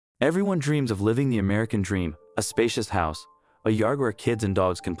Everyone dreams of living the American dream, a spacious house, a yard where kids and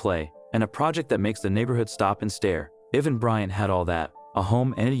dogs can play, and a project that makes the neighborhood stop and stare. Evan Bryant had all that, a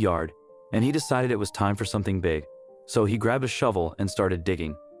home and a yard, and he decided it was time for something big. So he grabbed a shovel and started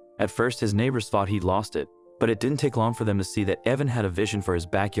digging. At first his neighbors thought he'd lost it, but it didn't take long for them to see that Evan had a vision for his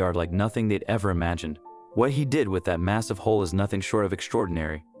backyard like nothing they'd ever imagined. What he did with that massive hole is nothing short of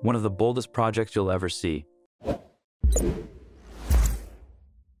extraordinary, one of the boldest projects you'll ever see.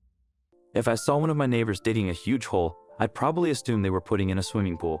 If I saw one of my neighbors digging a huge hole, I'd probably assume they were putting in a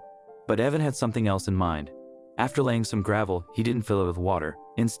swimming pool. But Evan had something else in mind. After laying some gravel, he didn't fill it with water.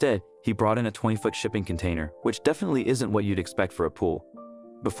 Instead, he brought in a 20-foot shipping container, which definitely isn't what you'd expect for a pool.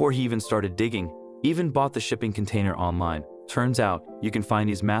 Before he even started digging, Evan bought the shipping container online. Turns out, you can find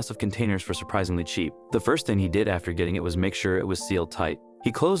these massive containers for surprisingly cheap. The first thing he did after getting it was make sure it was sealed tight.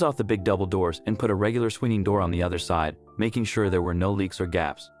 He closed off the big double doors and put a regular swinging door on the other side, making sure there were no leaks or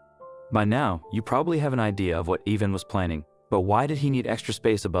gaps. By now, you probably have an idea of what Evan was planning, but why did he need extra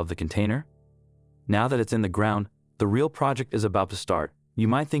space above the container? Now that it's in the ground, the real project is about to start. You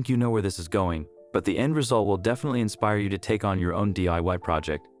might think you know where this is going, but the end result will definitely inspire you to take on your own DIY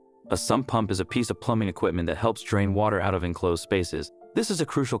project. A sump pump is a piece of plumbing equipment that helps drain water out of enclosed spaces. This is a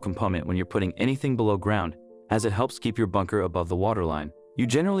crucial component when you're putting anything below ground, as it helps keep your bunker above the waterline. You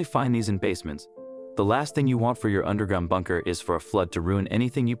generally find these in basements. The last thing you want for your underground bunker is for a flood to ruin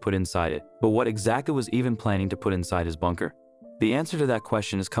anything you put inside it. But what exactly was Evan planning to put inside his bunker? The answer to that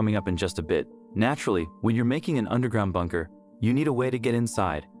question is coming up in just a bit. Naturally, when you're making an underground bunker, you need a way to get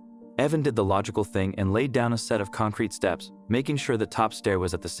inside. Evan did the logical thing and laid down a set of concrete steps, making sure the top stair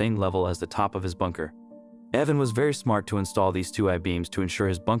was at the same level as the top of his bunker. Evan was very smart to install these two I-beams to ensure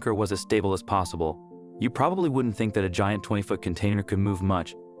his bunker was as stable as possible. You probably wouldn't think that a giant 20-foot container could move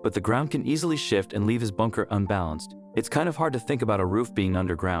much, but the ground can easily shift and leave his bunker unbalanced. It's kind of hard to think about a roof being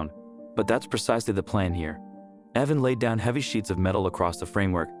underground, but that's precisely the plan here. Evan laid down heavy sheets of metal across the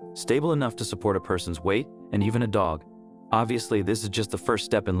framework, stable enough to support a person's weight and even a dog. Obviously, this is just the first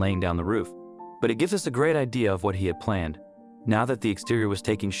step in laying down the roof, but it gives us a great idea of what he had planned. Now that the exterior was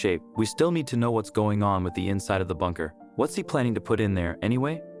taking shape, we still need to know what's going on with the inside of the bunker. What's he planning to put in there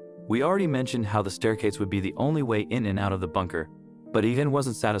anyway? We already mentioned how the staircase would be the only way in and out of the bunker, but Evan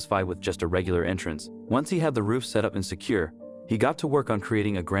wasn't satisfied with just a regular entrance. Once he had the roof set up and secure, he got to work on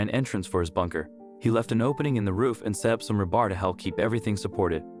creating a grand entrance for his bunker. He left an opening in the roof and set up some rebar to help keep everything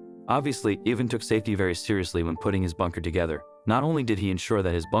supported. Obviously, Evan took safety very seriously when putting his bunker together. Not only did he ensure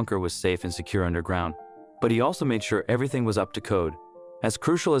that his bunker was safe and secure underground, but he also made sure everything was up to code. As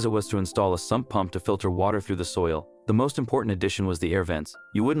crucial as it was to install a sump pump to filter water through the soil, the most important addition was the air vents.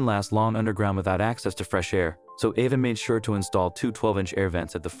 You wouldn't last long underground without access to fresh air, so Evan made sure to install two 12-inch air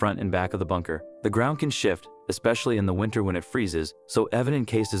vents at the front and back of the bunker. The ground can shift, especially in the winter when it freezes, so Evan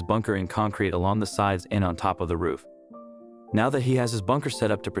encased his bunker in concrete along the sides and on top of the roof. Now that he has his bunker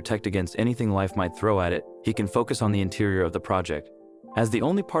set up to protect against anything life might throw at it, he can focus on the interior of the project. As the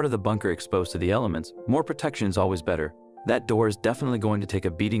only part of the bunker exposed to the elements, more protection is always better. That door is definitely going to take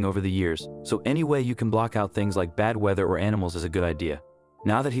a beating over the years, so any way you can block out things like bad weather or animals is a good idea.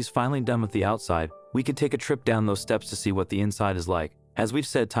 Now that he's finally done with the outside, we can take a trip down those steps to see what the inside is like. As we've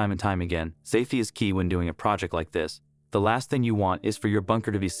said time and time again, safety is key when doing a project like this. The last thing you want is for your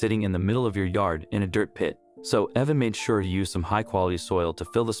bunker to be sitting in the middle of your yard in a dirt pit. So Evan made sure to use some high-quality soil to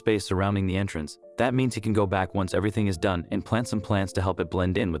fill the space surrounding the entrance. That means he can go back once everything is done and plant some plants to help it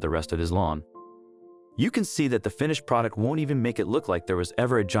blend in with the rest of his lawn. You can see that the finished product won't even make it look like there was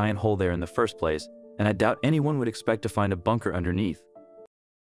ever a giant hole there in the first place, and I doubt anyone would expect to find a bunker underneath.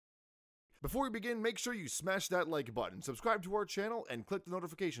 Before we begin, make sure you smash that like button, subscribe to our channel, and click the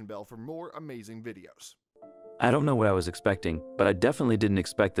notification bell for more amazing videos. I don't know what I was expecting, but I definitely didn't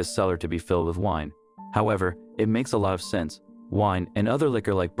expect this cellar to be filled with wine. However, it makes a lot of sense. Wine, and other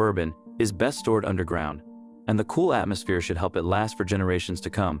liquor like bourbon, is best stored underground, and the cool atmosphere should help it last for generations to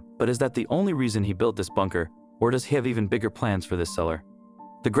come. But is that the only reason he built this bunker, or does he have even bigger plans for this cellar?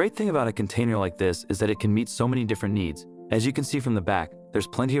 The great thing about a container like this is that it can meet so many different needs. As you can see from the back, there's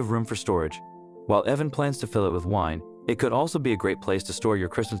plenty of room for storage. While Evan plans to fill it with wine, it could also be a great place to store your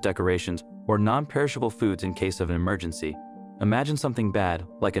Christmas decorations or non-perishable foods in case of an emergency. Imagine something bad,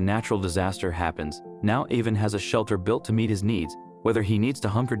 like a natural disaster, happens. Now Evan has a shelter built to meet his needs, whether he needs to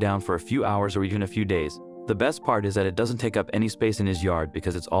hunker down for a few hours or even a few days. The best part is that it doesn't take up any space in his yard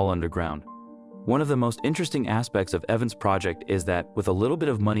because it's all underground. One of the most interesting aspects of Evan's project is that, with a little bit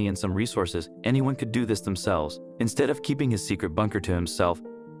of money and some resources, anyone could do this themselves. Instead of keeping his secret bunker to himself,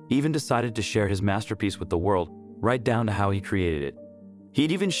 Evan decided to share his masterpiece with the world, right down to how he created it.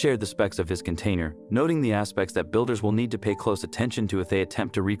 He'd even shared the specs of his container, noting the aspects that builders will need to pay close attention to if they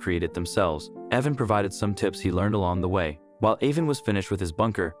attempt to recreate it themselves. Evan provided some tips he learned along the way. While Evan was finished with his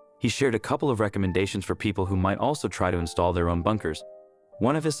bunker, he shared a couple of recommendations for people who might also try to install their own bunkers.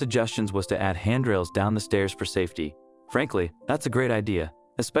 One of his suggestions was to add handrails down the stairs for safety. Frankly, that's a great idea,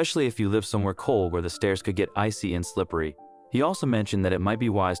 especially if you live somewhere cold where the stairs could get icy and slippery. He also mentioned that it might be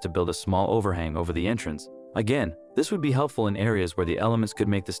wise to build a small overhang over the entrance. Again, this would be helpful in areas where the elements could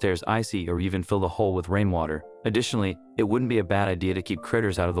make the stairs icy or even fill the hole with rainwater. Additionally, it wouldn't be a bad idea to keep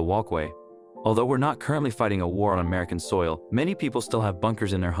critters out of the walkway. Although we're not currently fighting a war on American soil, many people still have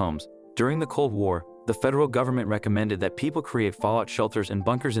bunkers in their homes. During the Cold War, the federal government recommended that people create fallout shelters and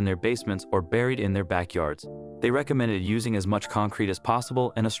bunkers in their basements or buried in their backyards. They recommended using as much concrete as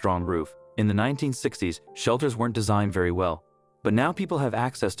possible and a strong roof. In the 1960s, shelters weren't designed very well, but now people have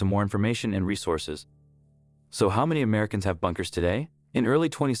access to more information and resources. So how many Americans have bunkers today? In early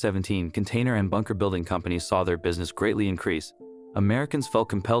 2017, container and bunker building companies saw their business greatly increase. Americans felt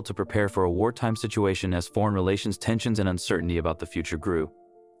compelled to prepare for a wartime situation as foreign relations tensions and uncertainty about the future grew.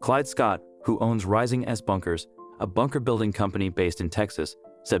 Clyde Scott, who owns Rising S Bunkers, a bunker building company based in Texas,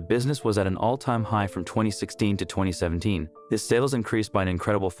 said business was at an all-time high from 2016 to 2017. His sales increased by an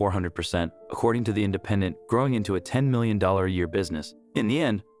incredible 400%, according to The Independent, growing into a $10 million a year business. In the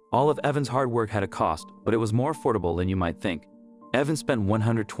end, all of Evan's hard work had a cost, but it was more affordable than you might think. Evan spent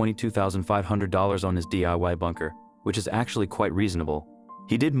 $122,500 on his DIY bunker, which is actually quite reasonable.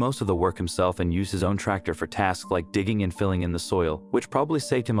 He did most of the work himself and used his own tractor for tasks like digging and filling in the soil, which probably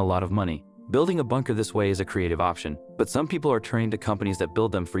saved him a lot of money. Building a bunker this way is a creative option, but some people are turning to companies that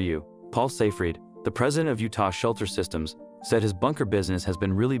build them for you. Paul Seyfried, the president of Utah Shelter Systems, said his bunker business has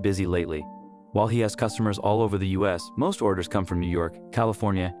been really busy lately. While he has customers all over the US, most orders come from New York,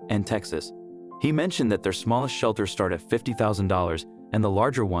 California, and Texas. He mentioned that their smallest shelters start at $50,000, and the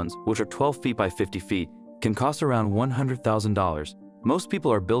larger ones, which are 12 feet by 50 feet, can cost around $100,000. Most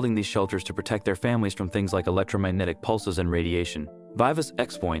people are building these shelters to protect their families from things like electromagnetic pulses and radiation. Vivas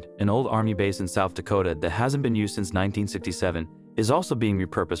X Point, an old Army base in South Dakota that hasn't been used since 1967, is also being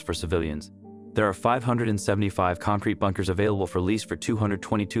repurposed for civilians. There are 575 concrete bunkers available for lease for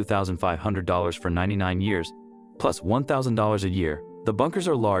 $222,500 for 99 years, plus $1,000 a year. The bunkers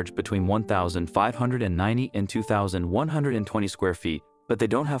are large, between 1,590 and 2,120 square feet, but they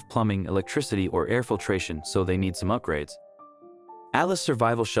don't have plumbing, electricity, or air filtration, so they need some upgrades. Atlas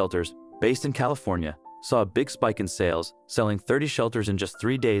Survival Shelters, based in California, saw a big spike in sales, selling 30 shelters in just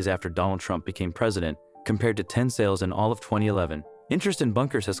 3 days after Donald Trump became president, compared to 10 sales in all of 2011. Interest in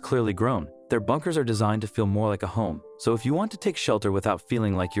bunkers has clearly grown. Their bunkers are designed to feel more like a home, so if you want to take shelter without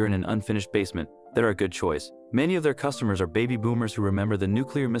feeling like you're in an unfinished basement, they're a good choice. Many of their customers are baby boomers who remember the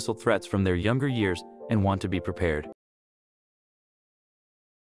nuclear missile threats from their younger years and want to be prepared.